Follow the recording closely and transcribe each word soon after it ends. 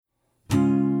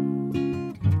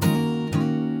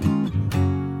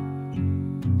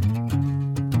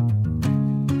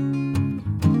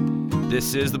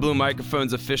This is the Blue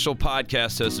Microphone's official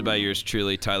podcast hosted by yours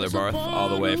truly, Tyler Barth, all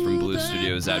the way from Blue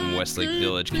Studios out in Westlake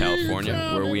Village, California,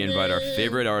 where we invite our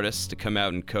favorite artists to come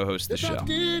out and co-host the show.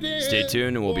 Stay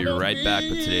tuned and we'll be right back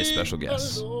with today's special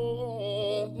guests.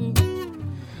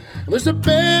 It's a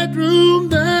bedroom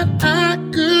that I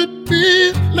could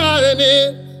be lying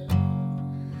in,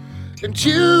 and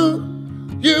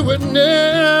you would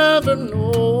never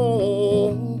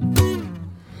know.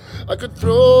 I could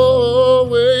throw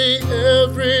away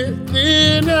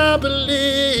everything I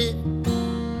believe,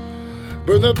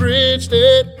 burn the bridge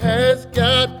that has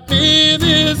got me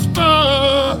this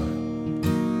far.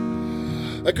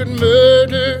 I could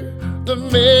murder the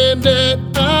man that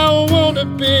I want to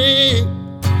be.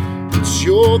 But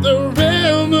you're the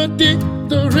remedy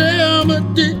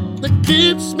that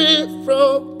keeps me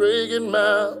from breaking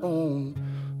my own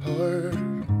heart.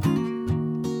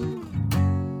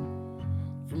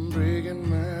 Breaking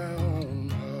my own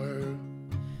heart.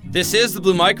 This is the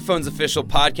Blue Microphone's official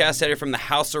podcast headed from the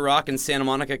House of Rock in Santa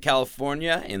Monica,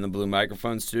 California, in the Blue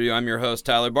Microphone studio. I'm your host,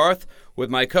 Tyler Barth, with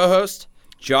my co-host,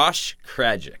 Josh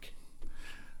Krajcik.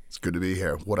 It's good to be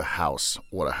here. What a house,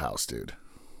 dude.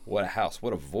 What a house.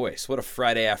 What a voice. What a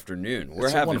Friday afternoon.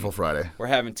 It's a wonderful Friday. We're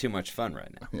having too much fun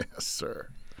right now. Yes, sir.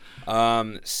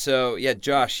 So,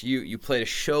 Josh, you played a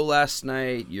show last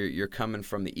night. You're coming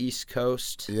from the East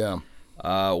Coast. Yeah.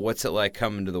 What's it like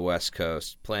coming to the West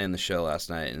Coast, playing the show last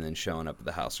night, and then showing up at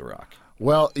the House of Rock?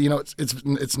 Well, you know,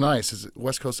 it's nice.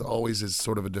 West Coast always is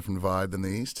sort of a different vibe than the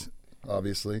East,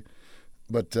 obviously.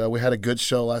 But we had a good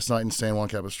show last night in San Juan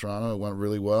Capistrano. It went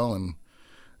really well,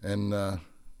 and I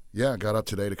got up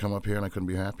today to come up here, and I couldn't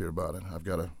be happier about it. I've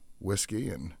got a whiskey,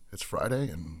 and it's Friday,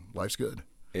 and life's good.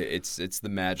 It's the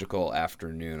magical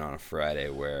afternoon on a Friday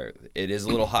where it is a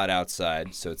little hot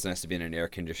outside, so it's nice to be in an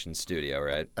air-conditioned studio,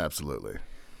 right? Absolutely.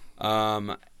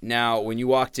 Now, when you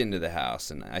walked into the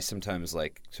house, and I sometimes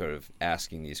like sort of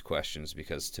asking these questions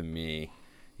because to me,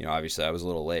 you know, obviously I was a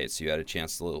little late, so you had a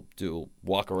chance to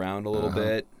walk around a little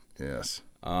bit. Yes.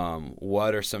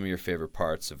 What are some of your favorite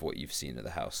parts of what you've seen of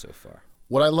the house so far?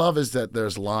 What I love is that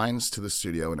there's lines to the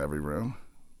studio in every room.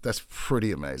 That's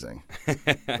pretty amazing.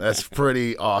 That's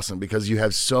pretty awesome because you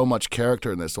have so much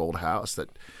character in this old house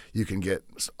that you can get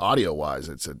audio-wise.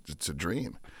 It's a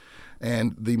dream.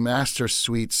 And the Master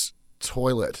Suite's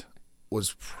toilet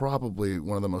was probably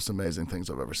one of the most amazing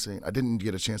things I've ever seen. I didn't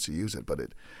get a chance to use it, but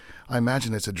I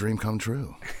imagine it's a dream come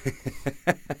true.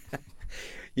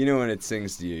 You know, when it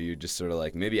sings to you, you're just sort of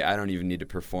like, maybe I don't even need to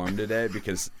perform today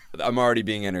because I'm already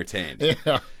being entertained.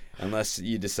 Yeah. Unless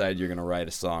you decide you're going to write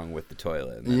a song with the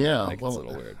toilet. Yeah, it's a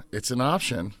little weird. It's an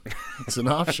option. It's an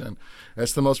option.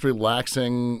 It's the most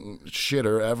relaxing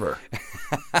shitter ever.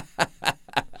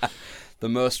 The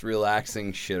most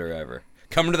relaxing shitter ever.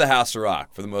 Come to the House of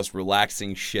Rock for the most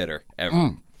relaxing shitter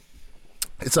ever.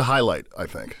 It's a highlight, I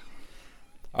think.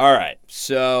 All right.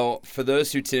 So for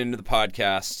those who tune into the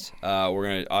podcast, we're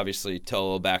going to obviously tell a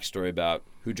little backstory about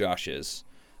who Josh is.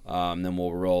 Then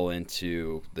we'll roll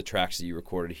into the tracks that you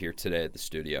recorded here today at the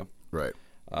studio. Right.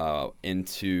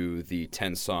 Into the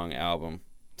 10-track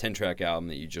album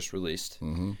that you just released.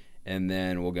 Mm-hmm. And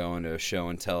then we'll go into a show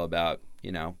and tell about,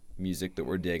 you know, music that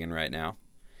we're digging right now.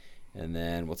 And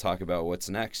then we'll talk about what's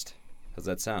next. How's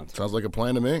that sound? Sounds like a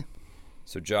plan to me.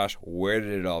 So, Josh, where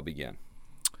did it all begin?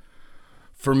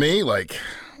 For me, like,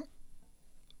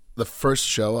 the first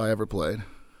show I ever played,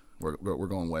 we're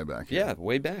going way back here. Yeah,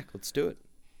 way back. Let's do it.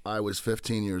 I was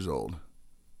 15 years old,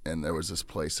 and there was this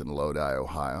place in Lodi,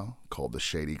 Ohio, called the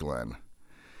Shady Glen.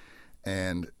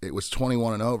 And it was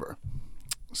 21 and over.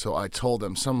 So I told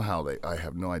them somehow I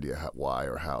have no idea why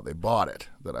or how they bought it,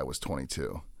 that I was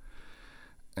 22.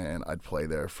 And I'd play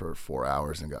there for 4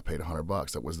 hours and got paid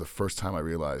 $100. That was the first time I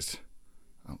realized,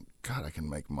 oh, God, I can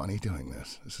make money doing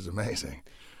this. This is amazing.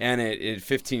 And at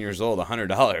 15 years old,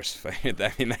 $100.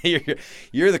 I mean,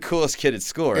 you're the coolest kid at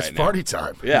school right now. It's party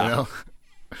time. Yeah. You know?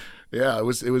 Yeah, it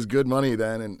was good money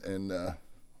then, and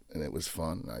it was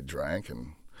fun. I drank,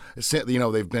 and you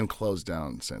know they've been closed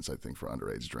down since, I think, for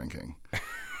underage drinking.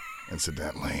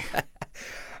 Incidentally.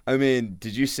 I mean,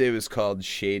 did you say it was called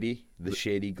Shady? The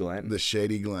Shady Glen? The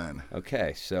Shady Glen.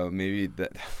 Okay, so maybe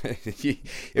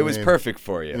it was perfect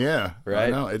for you. Yeah, right. I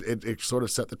know. It sort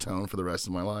of set the tone for the rest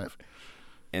of my life.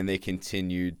 And they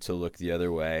continued to look the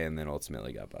other way, and then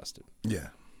ultimately got busted. Yeah.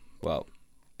 Well.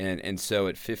 And so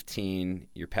at 15,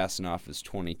 you're passing off as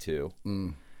 22.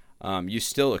 You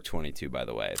still look 22, by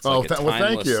the way. It's like a timeless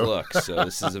thank you. look, so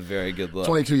this is a very good look.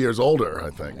 22 years older, I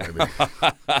think, maybe.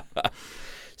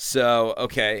 So,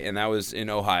 okay, and that was in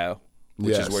Ohio,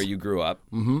 which is where you grew up.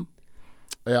 Mm-hmm.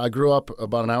 Yeah, I grew up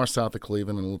about an hour south of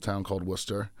Cleveland in a little town called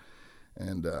Worcester.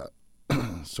 And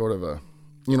sort of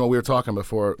we were talking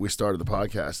before we started the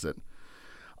podcast that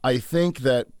I think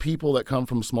that people that come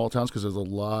from small towns, because there's a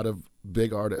lot of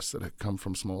big artists that have come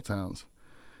from small towns,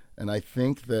 and I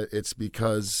think that it's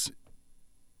because,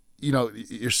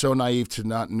 you're so naive to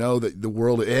not know that the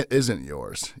world isn't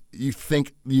yours. You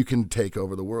think you can take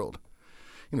over the world.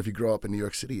 If you grow up in New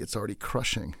York City, it's already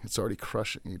crushing.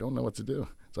 You don't know what to do.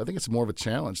 So I think it's more of a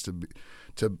challenge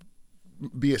to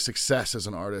be a success as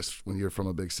an artist when you're from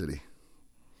a big city.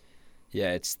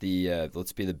 Yeah, it's the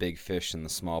let's be the big fish in the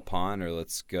small pond, or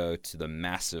let's go to the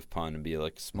massive pond and be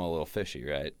like small little fishy,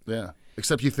 right? Yeah,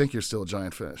 except you think you're still a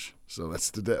giant fish. So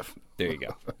that's the diff. There you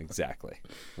go. Exactly.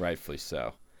 Rightfully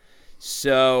so.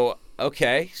 So,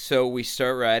 okay, so we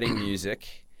start writing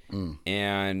music,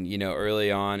 and,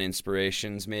 early on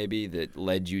inspirations maybe that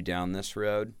led you down this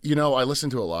road? I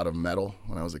listened to a lot of metal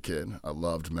when I was a kid. I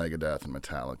loved Megadeth and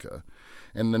Metallica.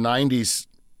 And the 90s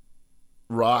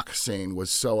rock scene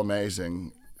was so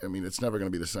amazing. I mean, it's never going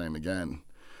to be the same again.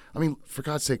 I mean, for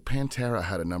God's sake, Pantera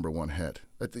had a #1 hit.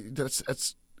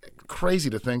 That's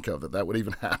crazy to think of that would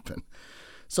even happen.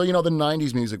 So, the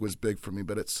 90s music was big for me,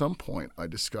 but at some point I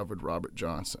discovered Robert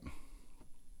Johnson.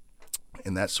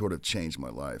 And that sort of changed my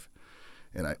life.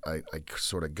 And I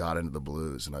sort of got into the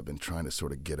blues, and I've been trying to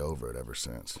sort of get over it ever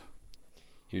since.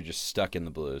 You're just stuck in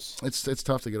the blues. It's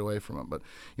tough to get away from it, but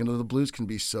the blues can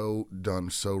be so done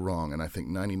so wrong, and I think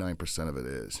 99% of it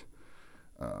is.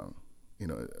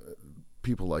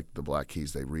 People like the Black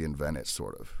Keys, they reinvent it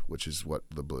sort of, which is what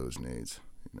the blues needs.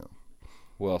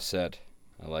 Well said.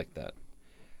 I like that.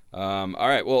 All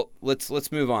right, well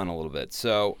let's move on a little bit.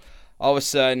 So all of a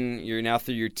sudden you're now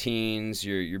through your teens,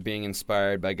 you're being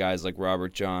inspired by guys like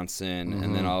Robert Johnson,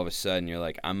 and then all of a sudden you're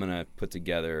like, I'm gonna put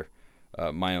together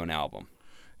my own album.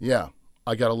 Yeah,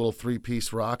 I got a little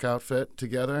 3-piece rock outfit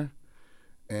together,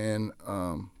 and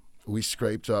we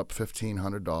scraped up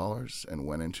 $1,500 and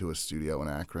went into a studio in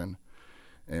Akron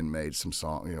and made some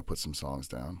put some songs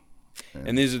down.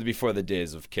 And these are before the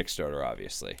days of Kickstarter,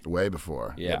 obviously. Way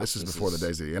before. Yeah, this is before the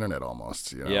days of the internet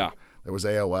almost. Yeah. There was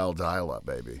AOL dial-up,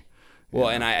 baby. Well,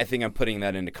 and I think I'm putting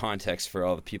that into context for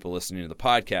all the people listening to the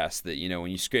podcast that,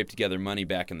 when you scrape together money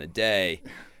back in the day,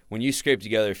 when you scraped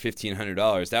together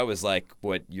 $1,500, that was like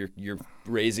what you're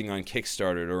raising on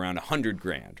Kickstarter at around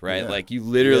 $100,000, right? Yeah. Like you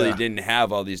literally didn't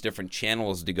have all these different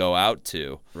channels to go out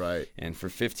to. Right. And for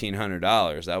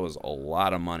 $1,500, that was a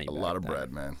lot of money. A lot of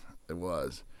bread, man. It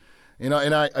was. And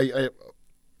I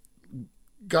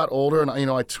got older, and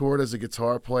I toured as a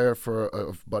guitar player for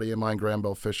a buddy of mine, Graham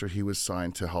Bell Fisher. He was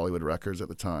signed to Hollywood Records at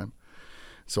the time,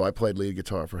 so I played lead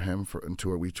guitar for him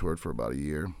we toured for about a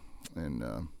year, and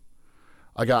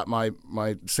I got my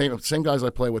same guys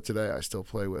I play with today. I still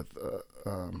play with.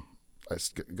 I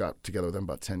got together with them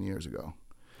about 10 years ago.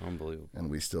 Unbelievable. And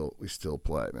we still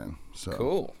play, man. So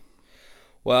cool.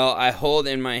 Well, I hold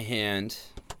in my hand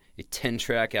a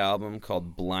 10-track album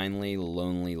called Blindly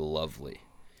Lonely Lovely.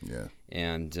 Yeah.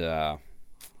 And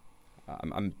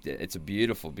it's a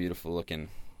beautiful, beautiful looking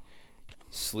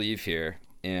sleeve here.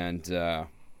 And give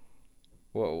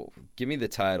me the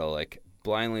title, like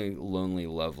Blindly Lonely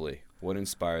Lovely. What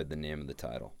inspired the name of the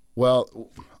title? Well,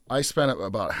 I spent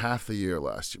about half the year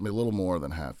last year, a little more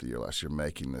than half the year last year,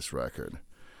 making this record.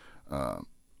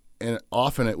 And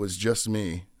often it was just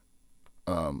me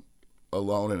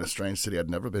alone in a strange city. I'd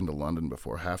never been to London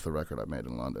before. Half the record I made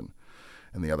in London,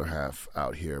 and the other half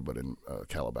out here, but in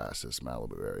Calabasas,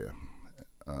 Malibu area.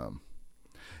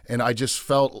 And I just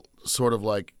felt sort of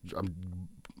like I'm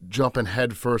jumping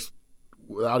head first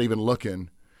without even looking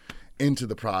into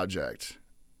the project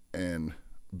and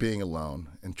being alone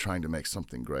and trying to make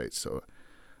something great. So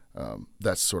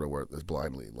that's sort of where this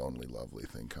Blindly Lonely Lovely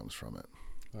thing comes from it.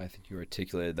 Well, I think you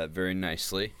articulated that very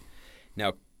nicely.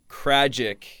 Now,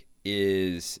 Krajcik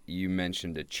is, you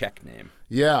mentioned, a Czech name.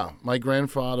 Yeah, my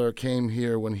grandfather came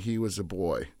here when he was a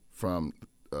boy from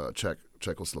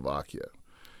Czechoslovakia,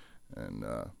 and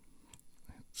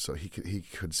so he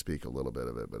could speak a little bit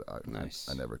of it, but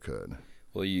I never could.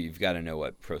 Well, you've got to know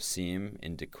what prosím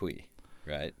and děkuji,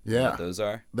 right? Yeah, you know what those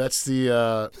are. That's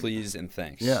the please and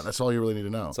thanks. Yeah, that's all you really need to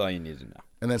know. That's all you need to know.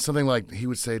 And then something like he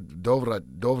would say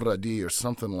 "dobra di" or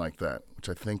something like that, which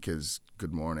I think is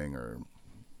good morning or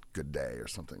good day or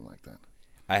something like that.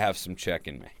 I have some Czech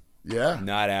in me. Yeah.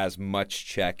 Not as much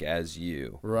Czech as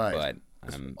you. Right. But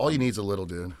all you need is a little,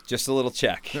 dude. Just a little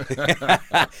Czech.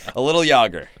 A little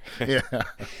Yager. Yeah.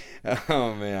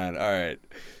 Oh, man. All right.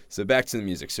 So back to the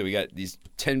music. So we got these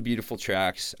 10 beautiful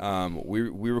tracks.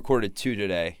 We recorded 2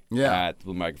 today at the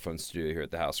Blue Microphone Studio here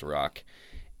at the House of Rock.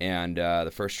 And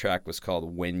the first track was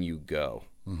called When You Go.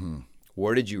 Mm-hmm.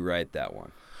 Where did you write that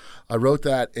one? I wrote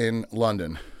that in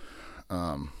London.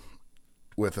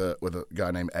 with a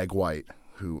guy named Egg White,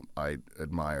 who I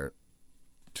admire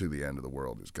to the end of the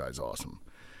world. This guy's awesome.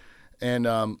 And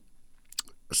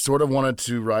sort of wanted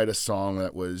to write a song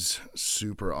that was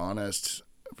super honest,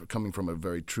 coming from a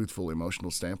very truthful, emotional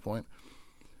standpoint.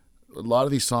 A lot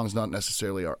of these songs not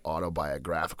necessarily are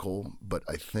autobiographical, but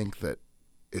I think that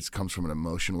it comes from an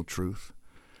emotional truth.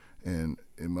 And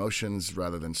emotions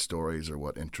rather than stories are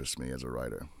what interests me as a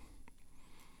writer.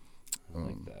 I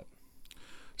like that.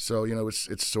 So,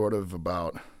 it's sort of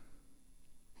about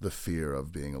the fear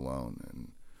of being alone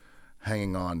and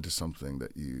hanging on to something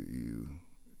that you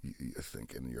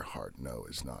think in your heart know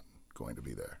is not going to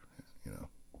be there,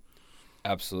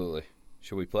 Absolutely.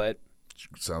 Should we play it?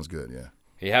 Sounds good, yeah.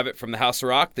 Here you have it from the House of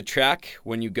Rock, the track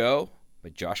When You Go by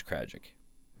Josh Krajcik.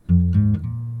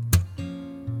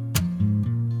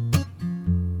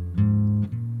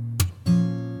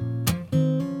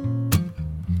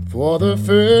 For the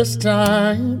first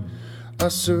time, I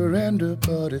surrender,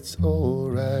 but it's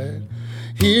alright.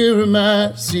 Here am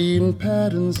I, seeing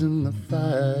patterns in the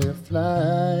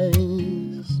fireflies.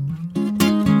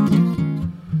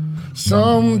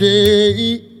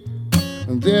 Someday,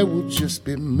 there will just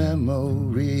be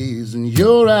memories in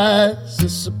your eyes, a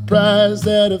surprise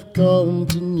that I've come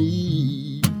to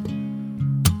need.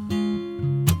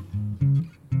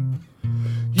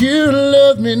 You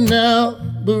love me now,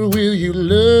 but will you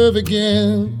love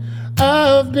again?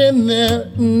 I've been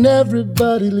there, and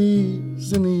everybody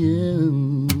leaves in the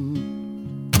end.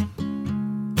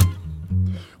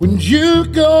 When you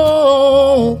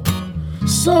go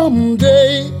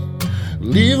someday,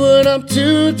 leave when I'm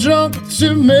too drunk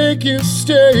to make you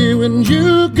stay. When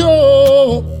you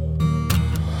go,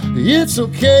 it's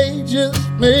okay,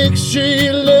 just make sure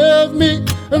you love me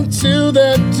until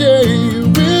that day. You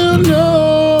will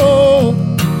know,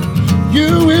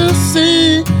 you will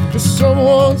see if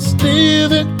someone's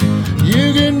leaving.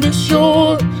 You can be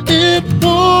sure it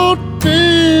won't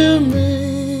be me.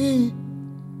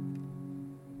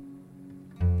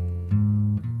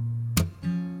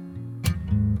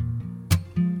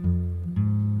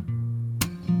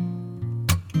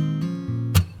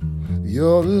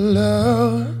 Your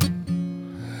love,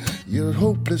 your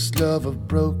hopeless love of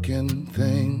broken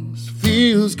things,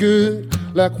 feels good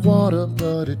like water,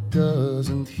 but it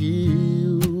doesn't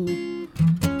heal.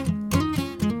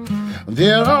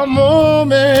 There are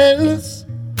moments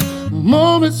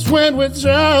when we're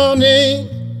drowning.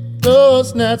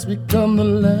 Those nights become the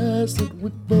last that we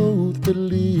both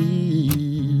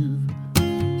believe.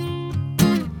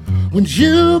 When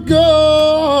you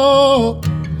go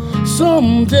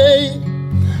someday,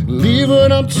 leave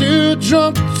when I'm too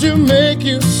drunk to make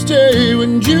you stay.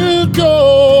 When you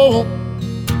go,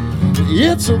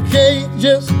 it's okay,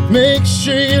 just make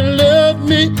sure you love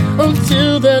me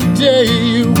until that day.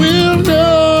 You will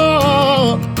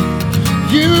know,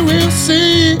 you will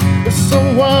see if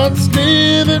someone's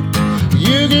leaving.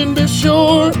 You can be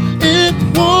sure it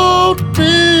won't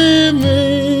be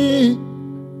me.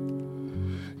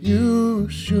 You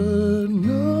should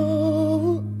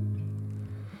know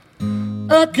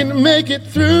I can make it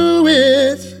through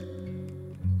it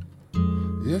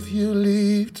if you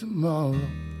leave tomorrow.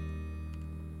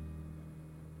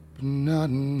 But not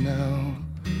now,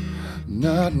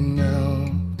 not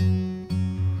now.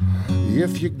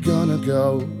 If you're gonna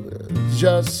go,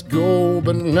 just go,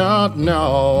 but not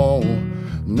now,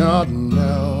 not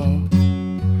now.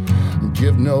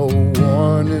 Give no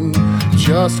warning,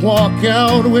 just walk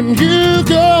out when you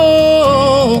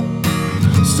go.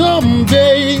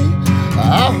 Someday,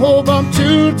 I hope I'm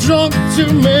too drunk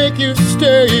to make you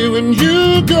stay. When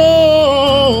you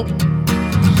go,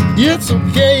 it's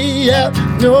okay, I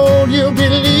know you'll be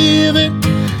leaving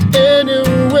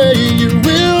anyway. You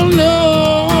will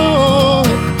know,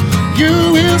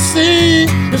 you will see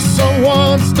if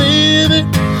someone's leaving.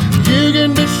 You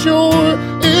can be sure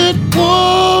it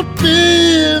won't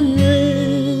be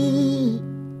me.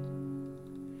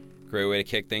 Great way to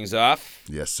kick things off.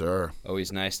 Yes, sir.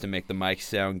 Always nice to make the mic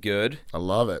sound good. I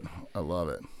love it. I love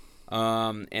it.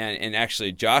 And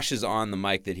actually, Josh is on the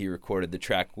mic that he recorded the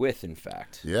track with, in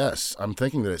fact. Yes, I'm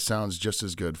thinking that it sounds just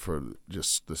as good for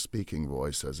just the speaking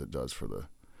voice as it does for the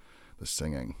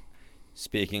singing.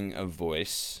 Speaking of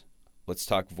voice, let's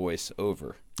talk voice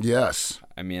over. Yes.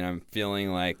 I mean, I'm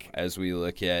feeling like as we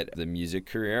look at the music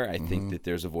career, I think that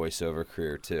there's a voiceover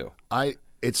career too.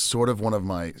 It's sort of one of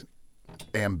my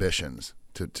ambitions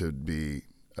to do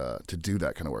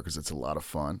that kind of work because it's a lot of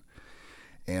fun.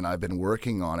 And I've been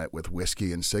working on it with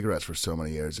whiskey and cigarettes for so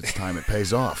many years. It's time it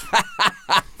pays off,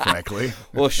 frankly.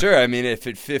 Well, sure. I mean, if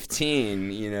at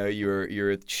 15,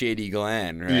 you're at Shady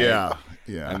Glen, right?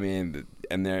 Yeah. I mean,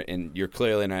 and you're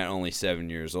clearly not only 7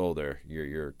 years older.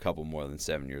 You're a couple more than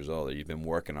 7 years older. You've been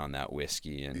working on that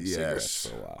whiskey and cigarettes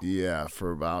for a while. Yeah,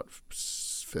 for about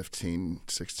 15,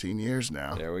 16 years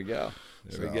now. There we go.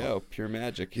 There we go. Pure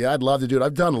magic. Yeah, I'd love to do it.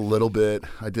 I've done a little bit.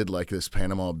 I did like this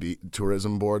Panama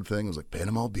tourism board thing. It was like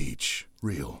Panama Beach,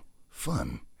 real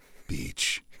fun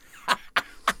beach.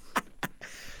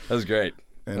 That was great.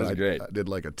 That was great. I did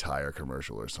like a tire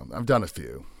commercial or something. I've done a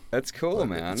few. That's cool,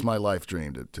 man. It's my life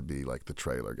dream to be like the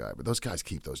trailer guy. But those guys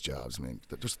keep those jobs. I mean,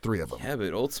 there's 3 of them. Yeah,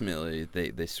 but ultimately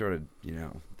they sort of,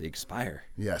 they expire.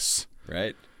 Yes.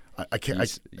 Right? I can't.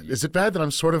 Is it bad that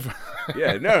I'm sort of?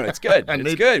 Yeah, no, it's good.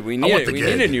 It's good. We need it. We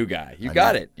need a new guy. You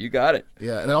got it.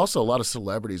 Yeah, and also a lot of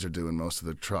celebrities are doing most of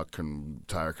the truck and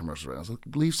tire commercials right now. So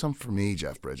leave some for me,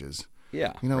 Jeff Bridges.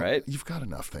 Yeah, right? You've got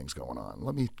enough things going on.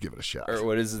 Let me give it a shot. Or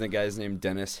what is the guy's name?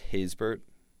 Dennis Haysbert?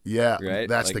 Yeah, right?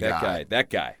 That's like the guy. That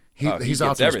guy. He's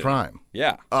out to his prime.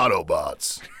 Yeah.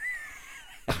 Autobots.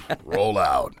 Roll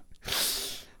out.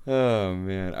 Oh,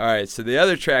 man. All right, so the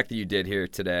other track that you did here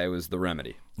today was The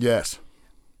Remedy. Yes.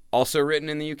 Also written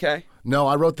in the UK? No,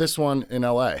 I wrote this one in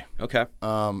L.A. Okay.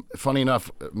 Funny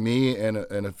enough, me and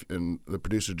the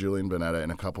producer Julian Bonetta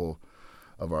and a couple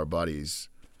of our buddies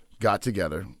got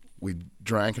together. We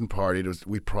drank and partied.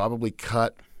 We probably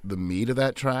cut the meat of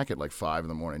that track at like 5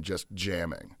 a.m, just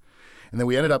jamming. And then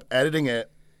we ended up editing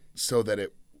it so that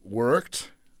it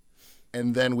worked.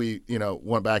 And then we,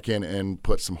 went back in and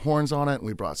put some horns on it. And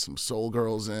we brought some soul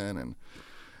girls in. And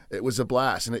it was a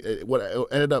blast. And what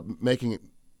ended up making it,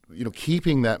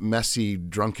 keeping that messy,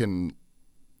 drunken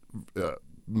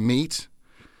meat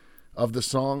of the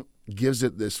song gives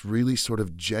it this really sort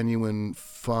of genuine,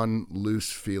 fun, loose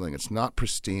feeling. It's not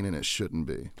pristine, and it shouldn't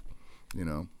be,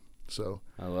 So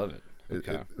I love it.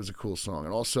 Okay. It was a cool song,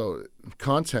 and also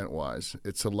content-wise,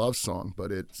 it's a love song,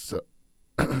 but it's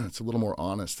it's a little more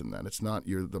honest than that. It's not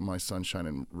my sunshine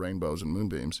and rainbows and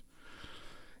moonbeams.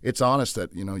 It's honest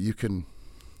that you can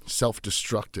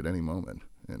self-destruct at any moment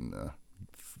and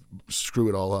screw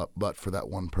it all up, but for that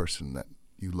one person that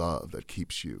you love that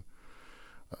keeps you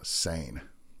sane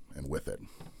and with it.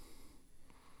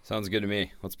 Sounds good to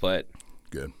me. Let's play it.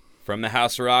 Good. From the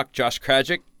House of Rock, Josh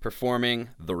Krajcik performing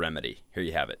The Remedy. Here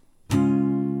you have it.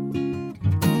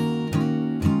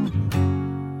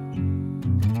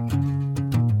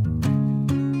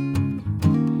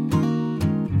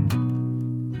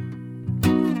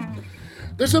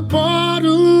 There's a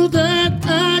bottle that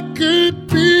I could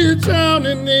be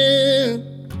drowning in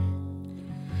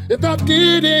if I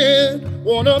didn't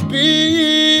wanna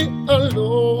be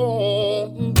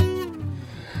alone.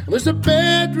 There's a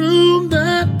bedroom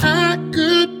that I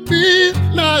could be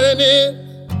lying in,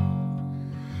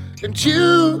 and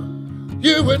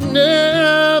you would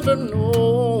never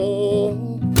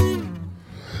know.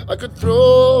 I could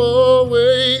throw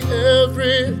away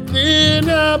everything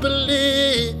I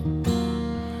believe,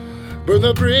 burn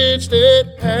the bridge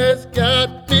that has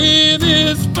got me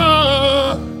this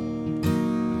far.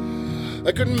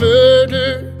 I could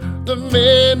murder the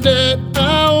man that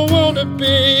I wanna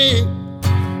be.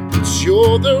 But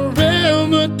you're the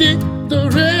remedy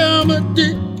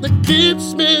that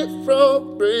keeps me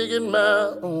from breaking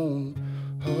my own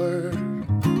heart.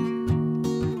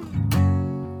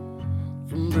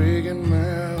 From breaking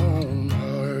my own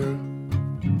heart.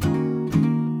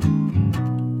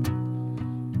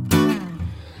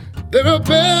 There are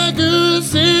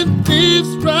beggars and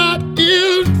thieves right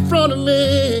in front of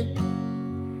me,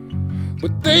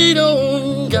 but they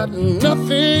don't got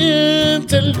nothing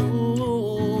to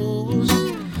lose.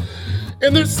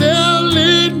 And they're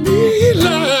selling me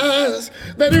lies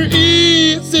that are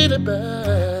easy to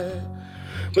buy,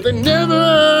 but they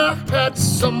never had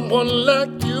someone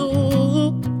like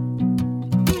you.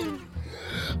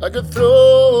 I could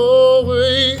throw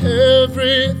away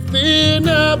everything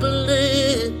I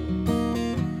believe,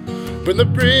 burn the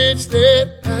bridge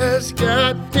that has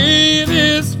got me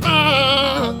this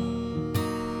far.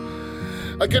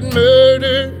 I could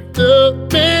murder the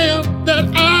man that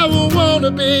I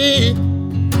wanna be.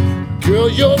 Girl,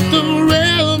 you're the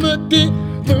remedy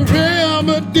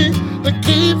that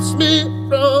keeps me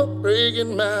from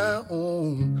breaking my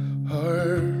own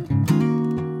heart.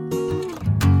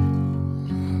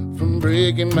 From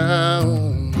breaking my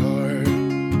own heart.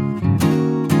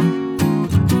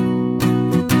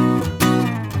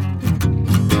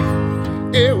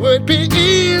 It would be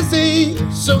easy,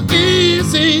 so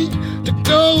easy to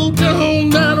go down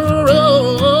that road.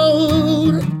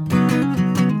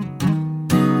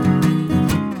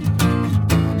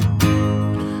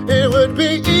 It would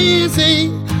be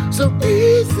easy, so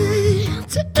easy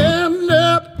to end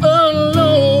up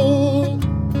alone.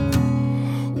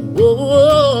 Whoa.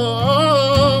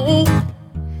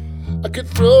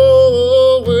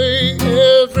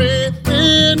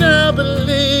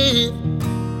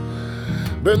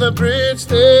 burn the bridge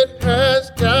that has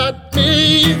got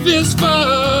me this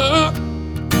far.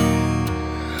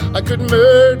 I could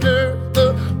murder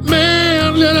the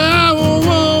man that I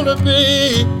wanna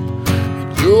be.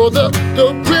 You're the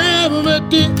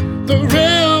remedy, the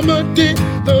remedy,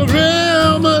 the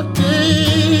remedy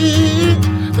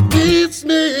that keeps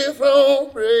me from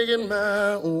breaking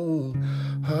my own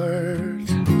heart.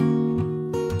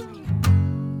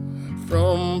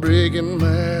 From breaking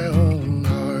my own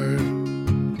heart.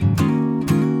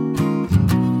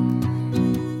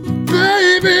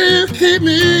 Baby, keep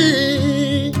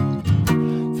me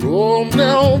from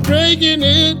now breaking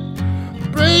it,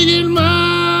 breaking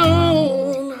my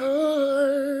own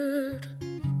heart.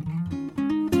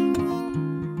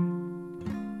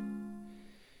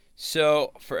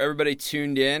 So, for everybody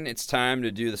tuned in, it's time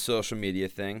to do the social media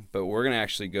thing, but we're going to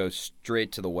actually go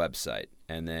straight to the website,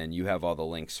 and then you have all the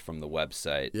links from the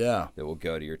website that will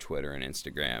go to your Twitter and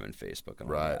Instagram and Facebook and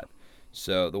all that.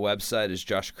 So, the website is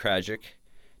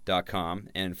joshkrajcik.com,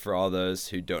 and for all those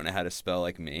who don't know how to spell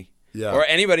like me, or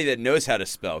anybody that knows how to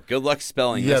spell, good luck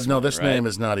spelling this one, this name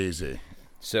is not easy.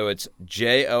 So, it's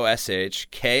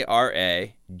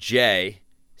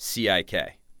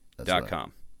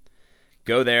JoshKrajcik.com.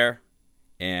 Go there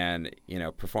and,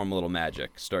 perform a little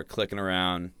magic. Start clicking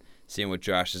around, seeing what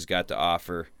Josh has got to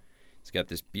offer. He's got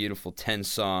this beautiful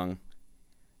 10-song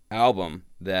album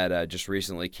that just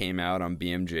recently came out on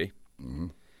BMG. Mm-hmm.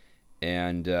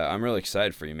 And I'm really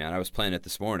excited for you, man. I was playing it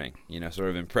this morning,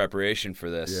 sort of in preparation for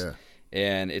this. Yeah.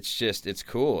 And it's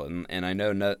cool. And I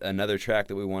know another track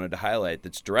that we wanted to highlight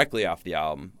that's directly off the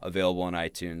album, available on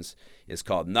iTunes, is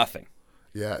called Nothing.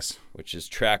 Yes. Which is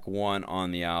track 1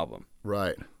 on the album.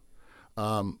 Right.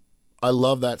 I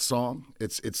love that song.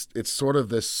 It's sort of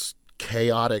this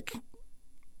chaotic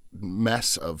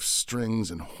mess of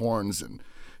strings and horns and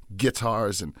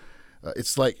guitars, and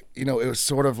it's like, it was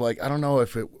sort of like, I don't know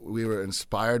if we were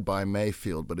inspired by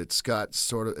Mayfield, but it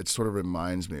sort of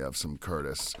reminds me of some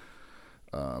Curtis.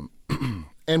 And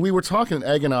we were talking,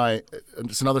 Egg and I,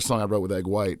 it's another song I wrote with Egg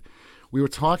White. We were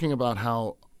talking about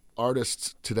how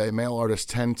artists today, male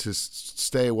artists, tend to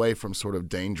stay away from sort of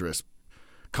dangerous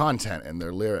content in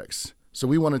their lyrics. So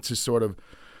we wanted to sort of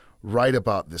write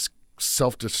about this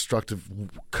self-destructive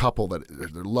couple that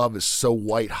their love is so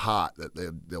white hot that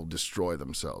they'll destroy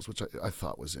themselves, which I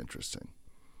thought was interesting.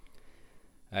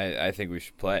 I think we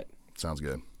should play it. Sounds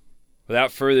good.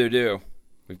 Without further ado,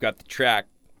 we've got the track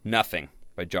Nothing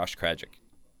by Josh Krajcik.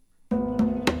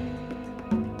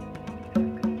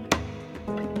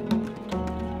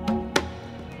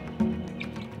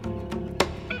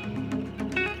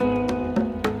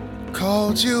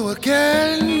 Called you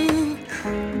again,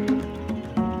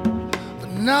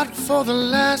 but not for the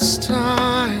last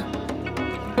time.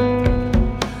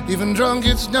 Even drunk,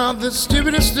 it's not the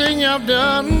stupidest thing I've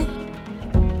done.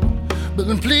 But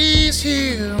then please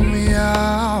hear me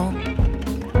out.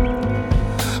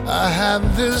 I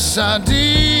have this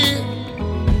idea,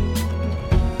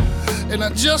 and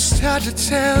I just had to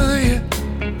tell you.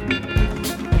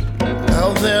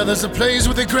 Out there's a place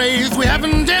with a grave we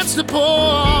haven't danced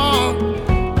upon.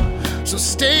 So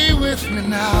stay with me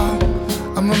now.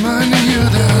 I'm reminding you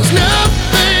there's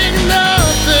nothing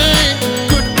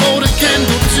could hold a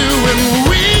candle to when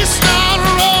we start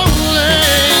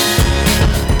rolling.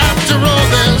 After all,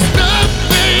 there's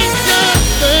nothing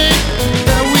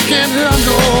that we can't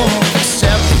handle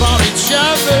except for each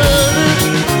other.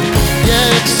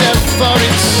 Yeah, except for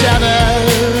each other.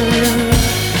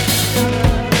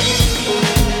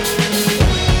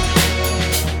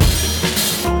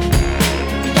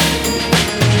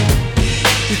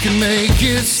 Make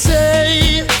it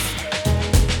safe,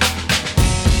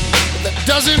 but that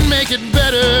doesn't make it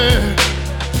better.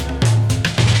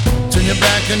 Turn your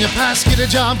back on your past, get a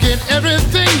job, get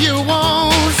everything you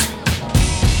want.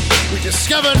 We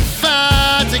discovered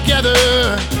fire together.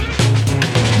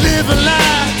 Live a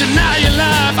life, deny your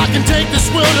life. I can take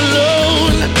this world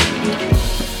alone.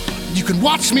 You can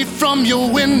watch me from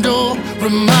your window,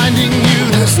 reminding you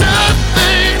there's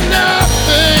nothing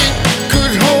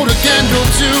could hold a candle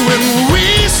to when we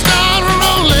start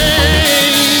rolling.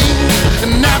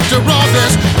 And after all,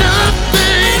 there's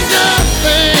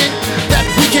nothing that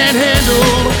we can't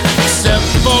handle except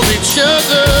for each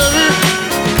other.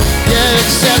 Yeah,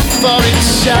 except for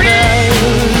each other.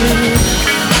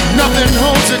 Nothing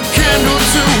holds a candle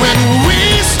to when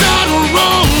we start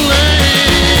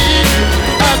rolling.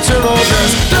 After all,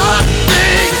 there's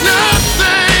nothing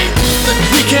that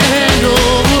we can't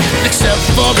handle except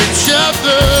for each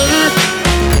other.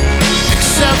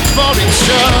 Except for each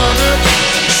other.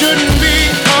 Shouldn't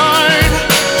be hard.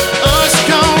 Us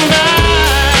come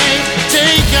back,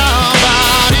 take our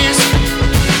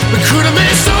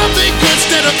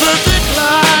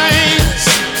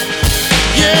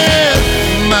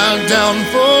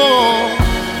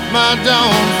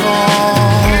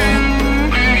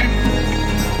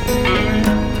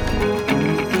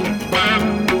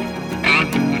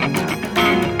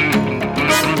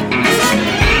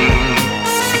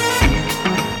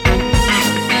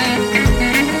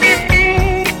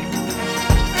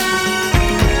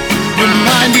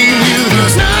finding you.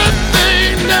 There's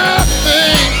nothing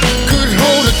could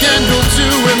hold a candle to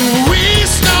when we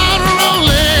start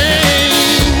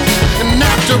rolling. And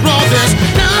after all, there's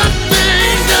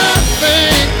nothing that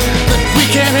we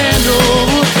can't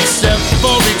handle except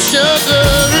for each other.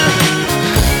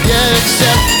 Yeah,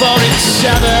 except for each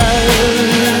other.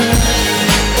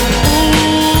 Ooh,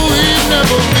 we'll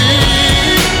never be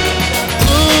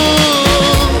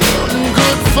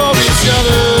good for each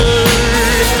other.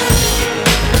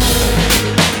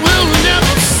 We'll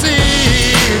never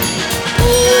see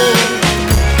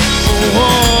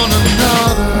one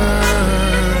another.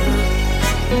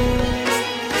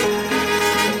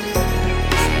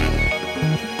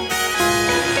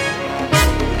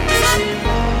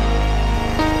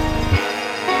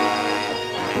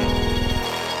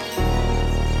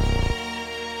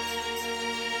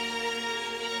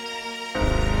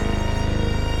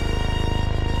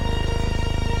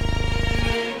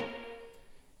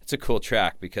 It's a cool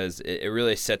track because it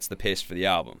really sets the pace for the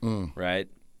album, right?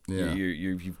 Yeah.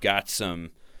 You've got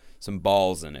some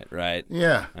balls in it, right?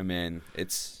 Yeah. I mean,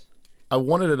 it's... I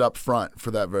wanted it up front for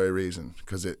that very reason,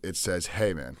 because it says,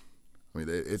 "Hey, man." I mean,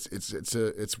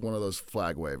 it's one of those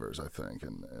flag wavers, I think,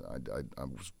 and I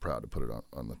was proud to put it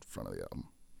on the front of the album.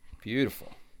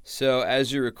 Beautiful. So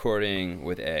as you're recording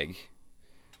with Egg,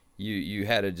 you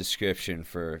had a description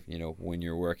for, when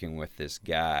you're working with this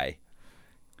guy,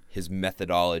 his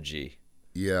methodology.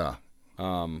 Yeah.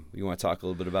 You want to talk a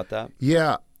little bit about that?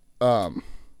 Yeah.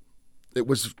 It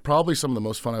was probably some of the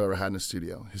most fun I've ever had in a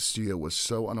studio. His studio was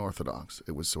so unorthodox.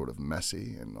 It was sort of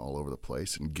messy and all over the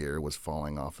place, and gear was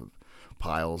falling off of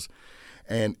piles.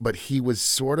 But he was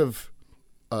sort of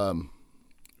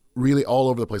really all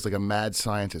over the place, like a mad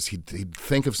scientist. He'd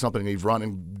think of something, and he'd run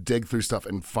and dig through stuff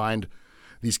and find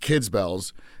these kids'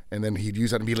 bells, and then he'd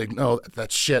use that and be like, "No,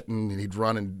 that's shit," and he'd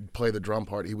run and play the drum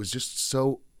part. He was just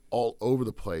so all over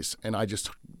the place, and I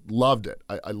just loved it.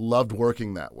 I loved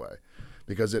working that way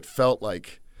because it felt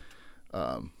like,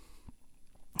 I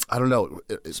don't know.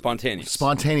 Spontaneous.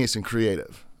 Spontaneous and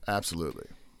creative, absolutely.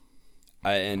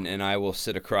 And I will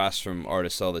sit across from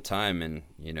artists all the time, and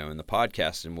in the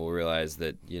podcast, and we'll realize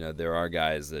that there are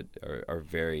guys that are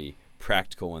very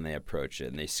practical when they approach it,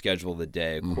 and they schedule the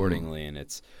day accordingly. And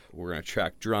we're going to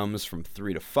track drums from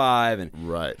 3 to 5, and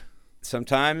right.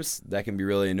 Sometimes that can be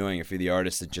really annoying if you're the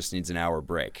artist that just needs an hour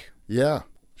break. Yeah,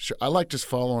 sure. I like just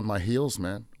following my heels,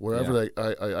 man. Wherever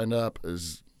I end up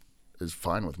is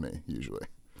fine with me usually.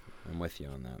 I'm with you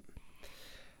on that.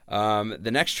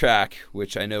 The next track,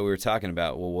 which I know we were talking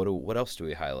about, well, what else do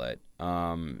we highlight?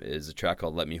 Is a track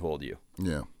called "Let Me Hold You."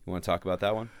 Yeah. You want to talk about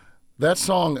that one? That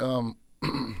song,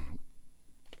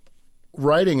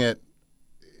 writing it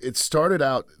started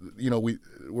out, we're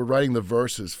writing the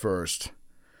verses first,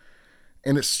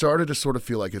 and it started to sort of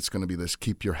feel like it's going to be this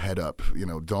keep your head up,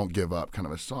 don't give up kind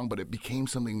of a song, but it became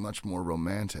something much more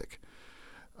romantic.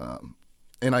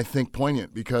 And I think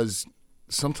poignant, because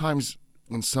sometimes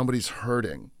when somebody's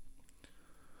hurting,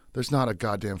 there's not a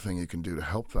goddamn thing you can do to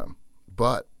help them,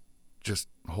 but just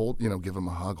give them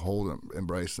a hug, hold them,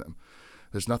 embrace them.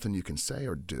 There's nothing you can say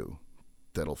or do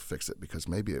that'll fix it, because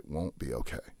maybe it won't be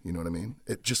okay. You know what I mean?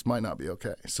 It just might not be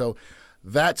okay. So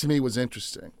that to me was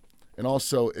interesting. And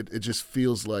also it just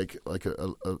feels like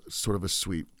a sort of a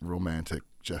sweet romantic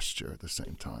gesture at the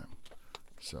same time.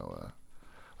 So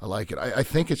I like it. I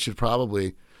think it should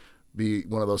probably be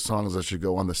one of those songs that should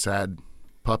go on the sad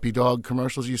puppy dog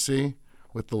commercials you see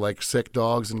with the sick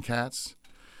dogs and cats,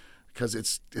 because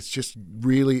it's just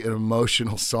really an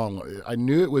emotional song. I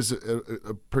knew it was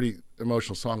a pretty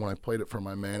emotional song when I played it for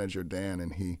my manager Dan,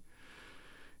 and he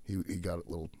got a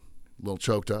little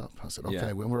choked up. I said,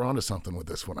 okay, well, we're onto something with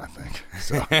this one, I think.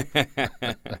 So.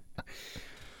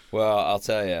 Well, I'll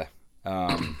tell you,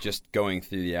 just going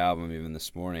through the album even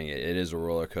this morning, it is a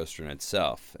roller coaster in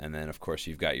itself. And then, of course,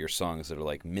 you've got your songs that are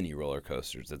like mini roller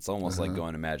coasters. It's almost like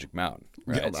going to Magic Mountain,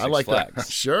 right? Yeah, I like Flags. that.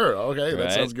 Sure, okay, right?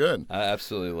 That sounds good. I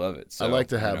absolutely love it. So, I like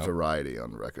to have variety on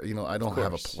the record. I don't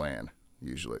have a course. plan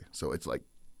usually. So it's like,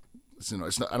 it's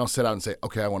not, I don't sit out and say,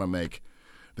 okay, I want to make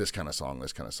this kind of song,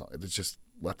 this kind of song. It's just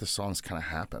let the songs kind of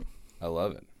happen. I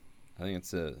love it. I think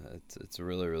it's a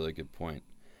really, really good point.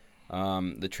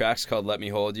 The track's called "Let Me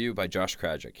Hold You" by Josh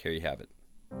Krajcik. Here you have it.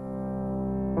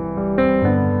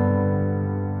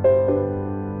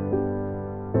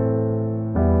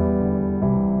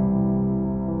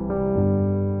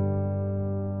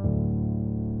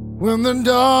 When the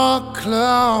dark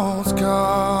clouds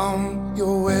come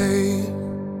your way,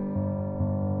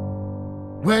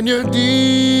 when your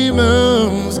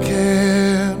demons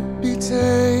can't be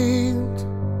tamed,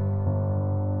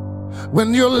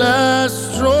 when your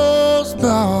last straw's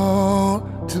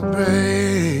bound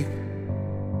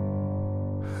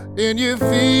and you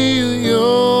feel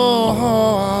your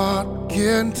heart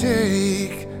can't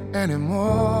take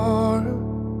anymore.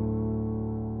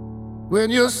 When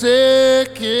your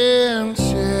second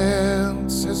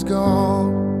chance is gone,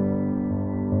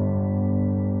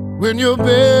 when you're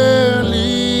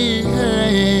barely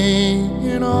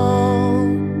hanging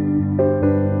on,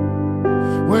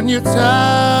 when you're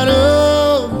tired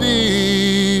of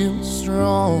being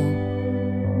strong,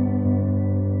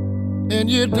 and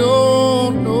you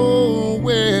don't know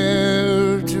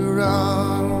where to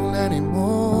run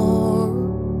anymore.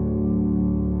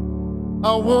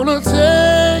 I wanna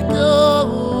take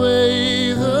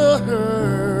away the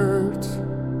hurt,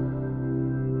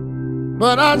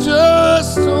 but I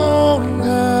just don't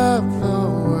have the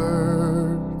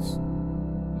words.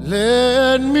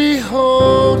 Let me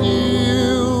hold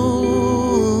you.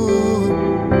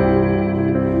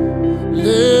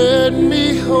 Let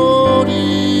me hold you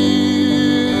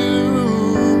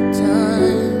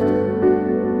tight.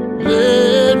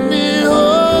 Let me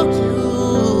hold you.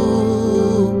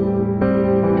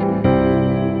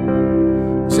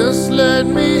 Just let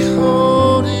me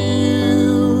hold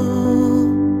you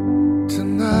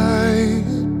tonight.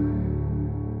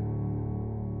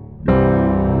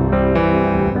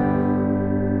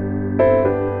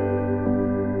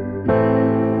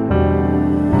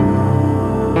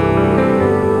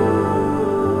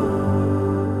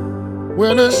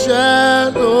 When the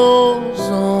shadow's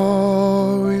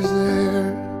always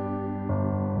there,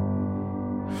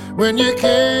 when you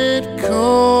can't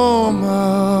come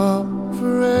up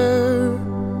for air,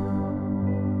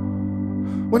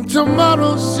 when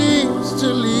tomorrow seems to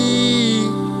lead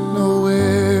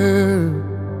nowhere,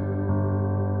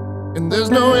 and there's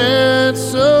no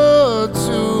answer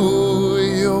to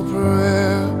your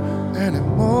prayer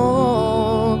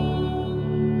anymore.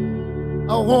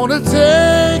 I wanna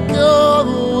take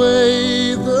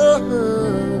away the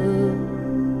hurt,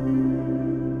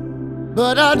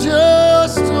 but I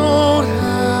just don't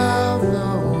have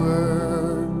the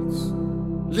words.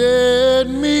 Let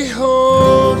me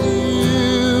hold you.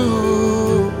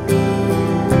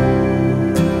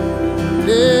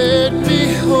 Let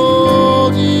me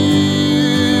hold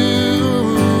you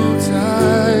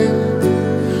tight.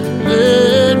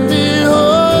 Let me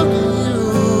hold you.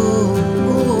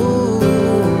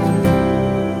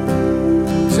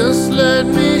 Just let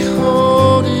me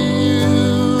hold you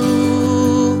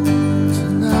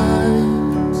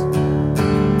tonight.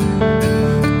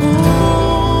 Ooh.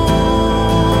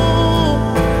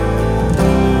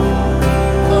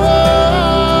 Oh.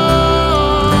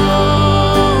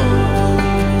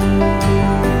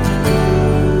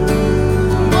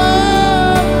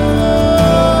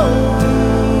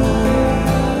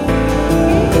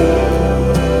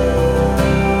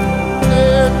 Let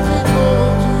me hold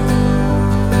you.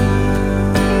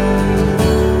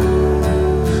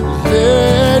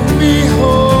 Let me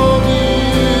hold you.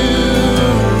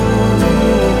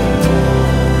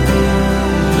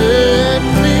 Let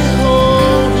me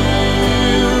hold you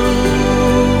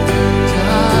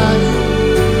tight.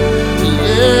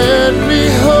 Let me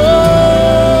hold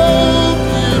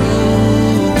you.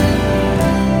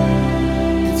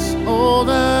 It's all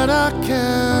that I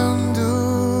can do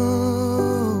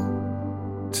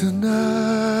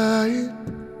tonight.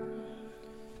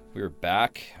 We're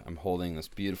back. I'm holding this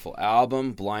beautiful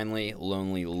album, Blindly,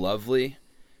 Lonely, Lovely.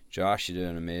 Josh, you did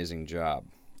an amazing job.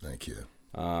 Thank you.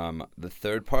 The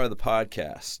third part of the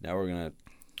podcast. Now we're going to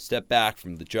step back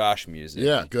from the Josh music.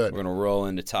 Yeah, good. We're going to roll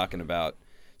into talking about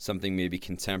something maybe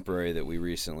contemporary that we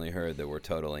recently heard that we're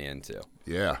totally into.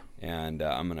 Yeah. And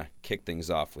I'm going to kick things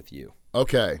off with you.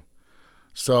 Okay.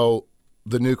 So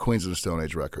the new Queens of the Stone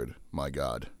Age record, my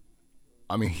God.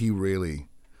 I mean, he really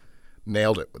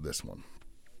nailed it with this one.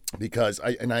 Because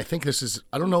I think this is,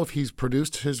 I don't know if he's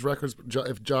produced his records,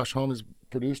 if Josh Homme has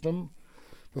produced them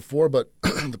before, but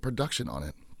the production on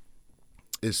it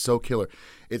is so killer.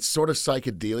 It's sort of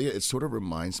psychedelia. It sort of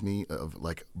reminds me of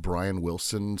like Brian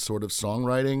Wilson sort of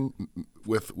songwriting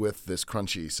with this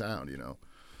crunchy sound, you know.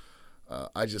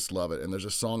 I just love it. And there's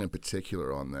a song in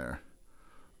particular on there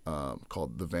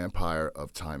called The Vampire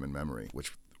of Time and Memory,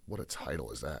 which, what a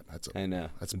title is that? I know.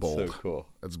 That's It's bold. so cool.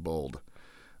 That's bold.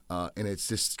 And it's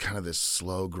just kind of this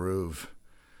slow groove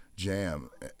jam,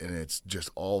 and it's just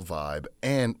all vibe.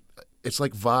 And it's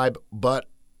like vibe, but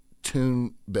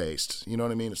tune-based. You know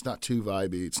what I mean? It's not too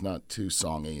vibey. It's not too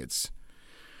songy.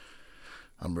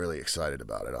 I'm really excited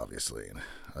about it, obviously. And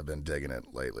I've been digging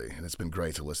it lately, and it's been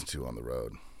great to listen to on the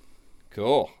road.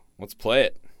 Cool. Let's play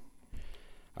it.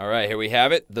 All right, here we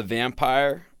have it. The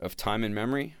Vampire of Time and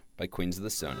Memory by Queens of the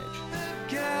Stone Age.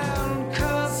 Again,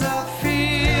 'cause I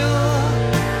feel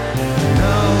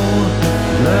no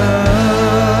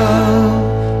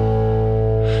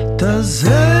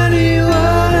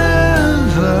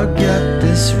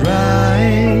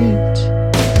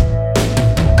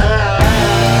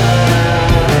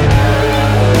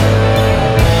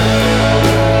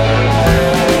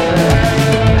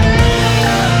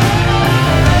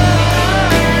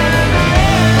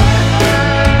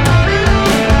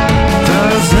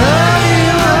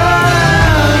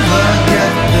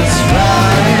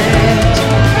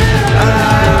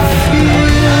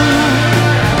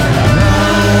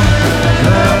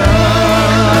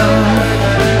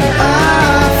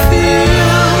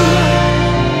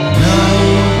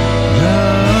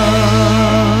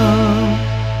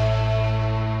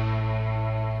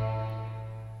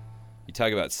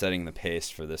talk about setting the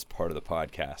pace for this part of the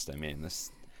podcast. I mean,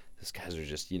 this guys are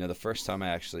just, the first time I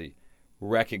actually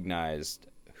recognized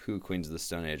who Queens of the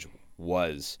Stone Age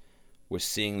was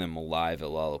seeing them live at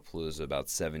Lollapalooza about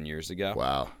 7 years ago.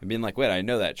 Wow. And being like, wait, I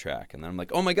know that track. And then I'm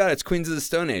like, oh my God, it's Queens of the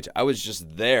Stone Age. I was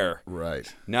just there.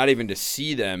 Right. Not even to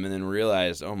see them, and then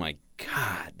realized, oh my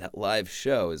God, that live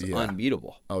show is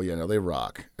unbeatable. Oh yeah, no, they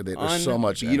rock. There's so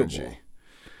much energy.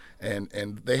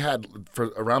 And they had,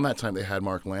 for around that time, they had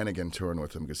Mark Lanigan touring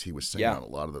with them because he was singing on a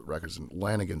lot of the records. And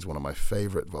Lanigan's one of my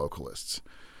favorite vocalists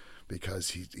because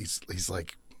he's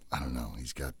like, I don't know,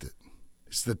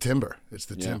 it's the timbre. It's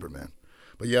the timbre, man.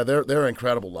 But yeah, they're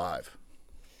incredible live.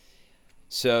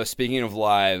 So speaking of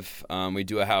live, we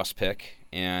do a house pick,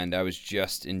 and I was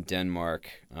just in Denmark,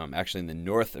 actually in the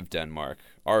north of Denmark,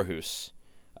 Aarhus,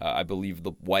 I believe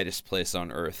the whitest place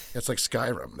on earth. It's like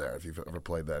Skyrim there, if you've ever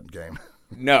played that game.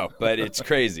 No, but it's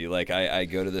crazy. Like I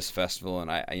go to this festival, and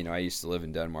I used to live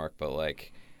in Denmark, but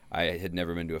like I had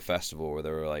never been to a festival where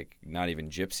there were like not even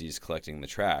gypsies collecting the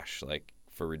trash, like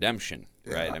for redemption,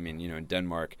 right? I mean, in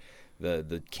Denmark,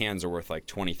 the cans are worth like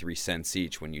 23 cents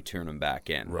each when you turn them back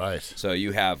in. Right. So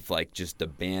you have like just a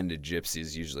band of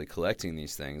gypsies usually collecting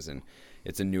these things, and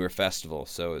it's a newer festival.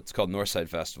 So it's called Northside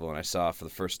Festival, and I saw for the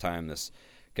first time this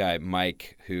guy,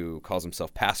 Mike, who calls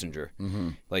himself Passenger. Mm-hmm.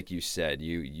 Like you said,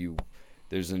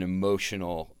 there's an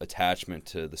emotional attachment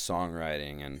to the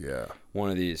songwriting, and one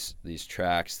of these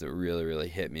tracks that really, really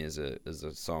hit me is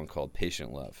a song called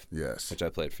Patient Love. Yes. Which I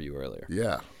played for you earlier.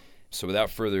 Yeah. So without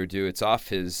further ado, it's off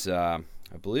his, I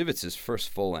believe it's his first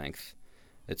full length.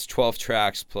 It's 12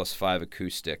 tracks plus 5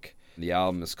 acoustic. The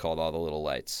album is called All the Little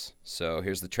Lights. So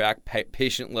here's the track,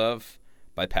 Patient Love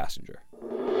by Passenger.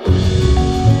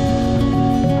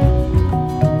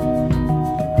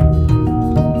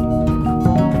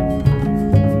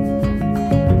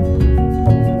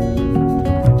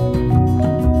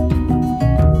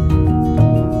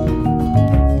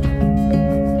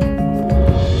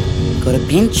 Got a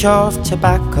pinch of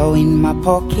tobacco in my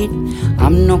pocket.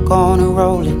 I'm not gonna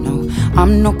roll it, no,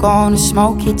 I'm not gonna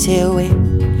smoke it till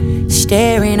we're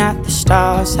staring at the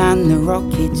stars and the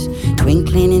rockets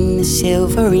twinkling in the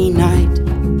silvery night.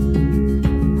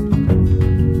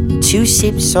 2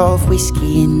 sips of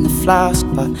whiskey in the flask,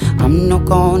 but I'm not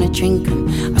gonna drink them.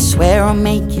 I swear I'll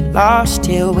make it last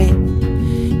till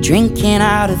we're drinking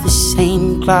out of the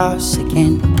same glass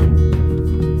again.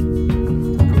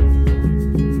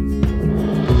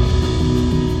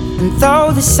 And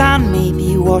though the sand may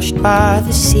be washed by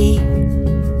the sea,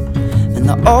 and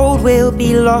the old will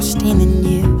be lost in the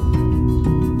new,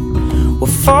 well,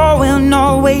 4 will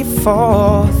not wait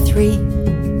for 3,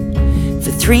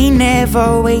 for 3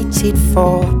 never waited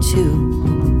for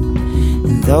 2.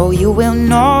 And though you will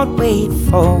not wait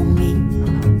for me,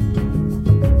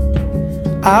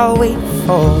 I'll wait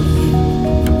for you.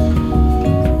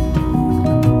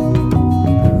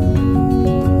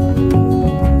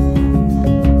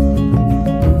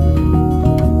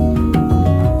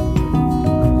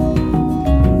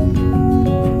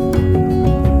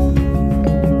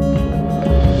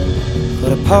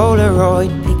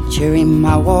 Polaroid picture in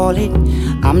my wallet.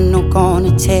 I'm not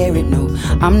gonna tear it, no,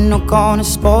 I'm not gonna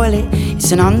spoil it.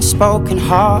 It's an unspoken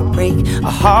heartbreak,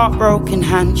 a heartbroken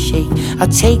handshake I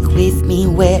take with me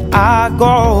where I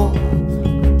go.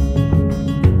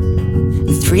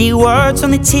 And 3 words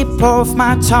on the tip of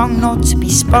my tongue, not to be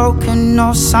spoken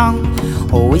or sung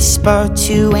or whispered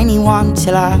to anyone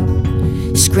till I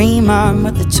scream them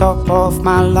at the top of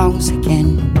my lungs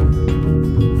again.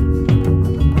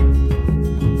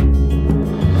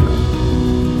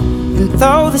 And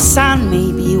though the sand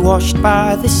may be washed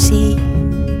by the sea,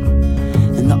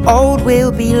 and the old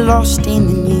will be lost in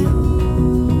the new,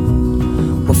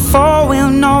 well, 4 will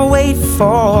not wait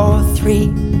for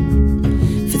 3,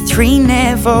 for 3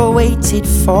 never waited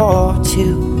for 2.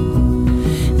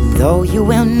 And though you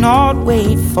will not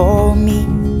wait for me,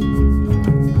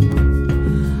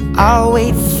 I'll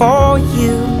wait for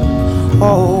you.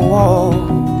 Oh, oh,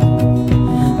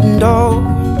 and oh,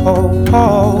 oh,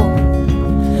 oh,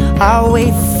 I'll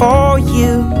wait for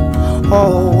you,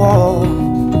 oh, oh,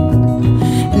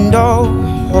 and oh,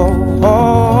 oh,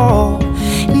 oh,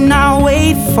 and I'll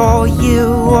wait for you,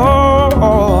 oh,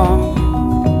 oh.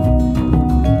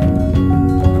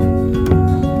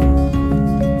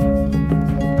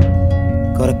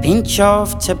 Got a pinch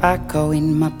of tobacco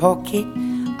in my pocket.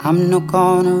 I'm not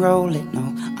gonna roll it,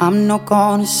 no, I'm not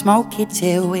gonna smoke it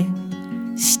till we're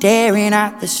staring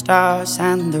at the stars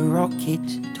and the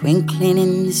rockets twinkling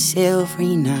in the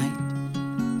silvery night.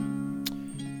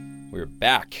 We're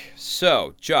back.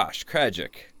 So, Josh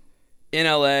Krajcik, in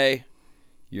LA,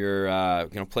 You're going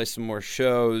to play some more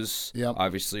shows. Yep.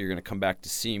 Obviously, you're going to come back to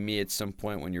see me at some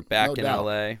point when you're back No in doubt.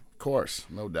 LA. Of course,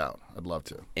 no doubt. I'd love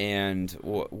to. And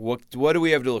what do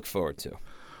we have to look forward to?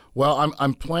 Well,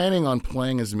 I'm planning on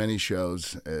playing as many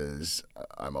shows as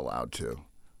I'm allowed to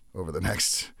over the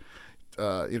next,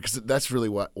 because that's really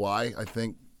why I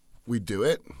think we do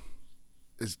it,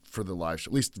 is for the live show,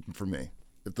 at least for me.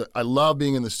 I love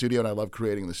being in the studio and I love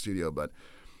creating the studio, but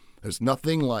there's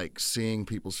nothing like seeing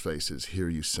people's faces, hear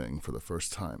you sing for the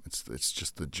first time. It's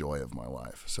just the joy of my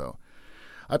life. So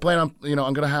I plan on, I'm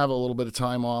going to have a little bit of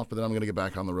time off, but then I'm going to get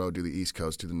back on the road, do the East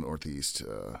Coast, to the Northeast,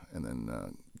 and then a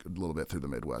little bit through the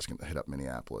Midwest, and hit up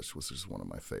Minneapolis, which is one of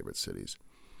my favorite cities.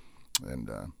 And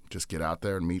just get out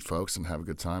there and meet folks and have a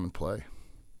good time and play.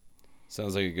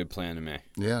 Sounds like a good plan to me.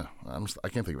 Yeah, I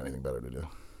can't think of anything better to do.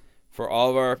 For all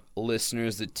of our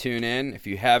listeners that tune in, if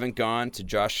you haven't gone to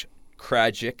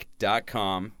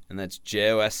joshkrajcik.com, and that's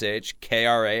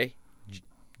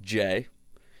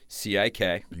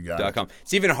JoshKrajcik.com.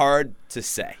 It's even hard to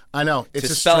say. I know. It's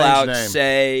to a spell strange out, name.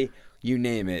 say, you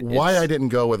name it. Why I didn't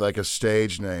go with like a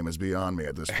stage name is beyond me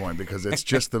at this point, because it's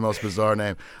just the most bizarre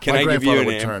name. Can My I give you a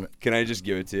grandfather name? Can I just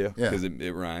give it to you? Yeah. Because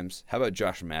it rhymes. How about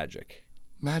Josh Magic?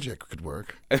 Magic could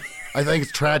work. I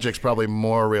think Tragic's probably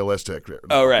more realistic.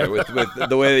 Oh, right. With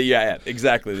the way that, yeah,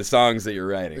 exactly. The songs that you're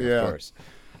writing, of course.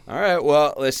 All right.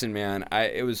 Well, listen, man.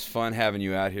 It was fun having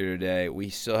you out here today.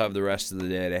 We still have the rest of the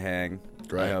day to hang.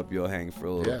 Great. I hope you'll hang for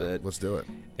a little bit. Let's do it.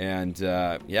 And,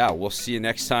 we'll see you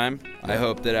next time. Yeah. I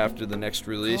hope that after the next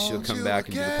release, you'll come back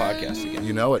and do the podcast again.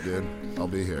 You know it, dude. I'll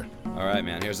be here. All right,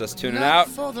 man. Here's us tuning out.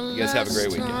 You guys have a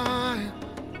great weekend.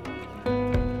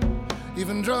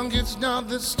 Even drunk, it's not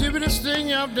the stupidest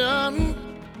thing I've done.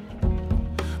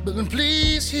 But then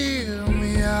please hear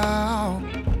me out.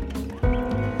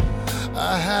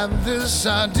 I have this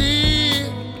idea,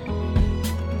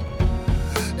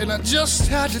 and I just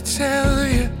had to tell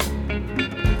you.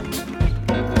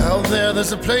 Out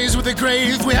there's a place with a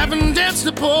grave we haven't danced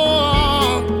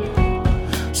upon.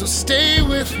 So stay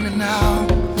with me now.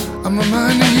 I'm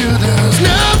reminding you there's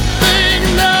no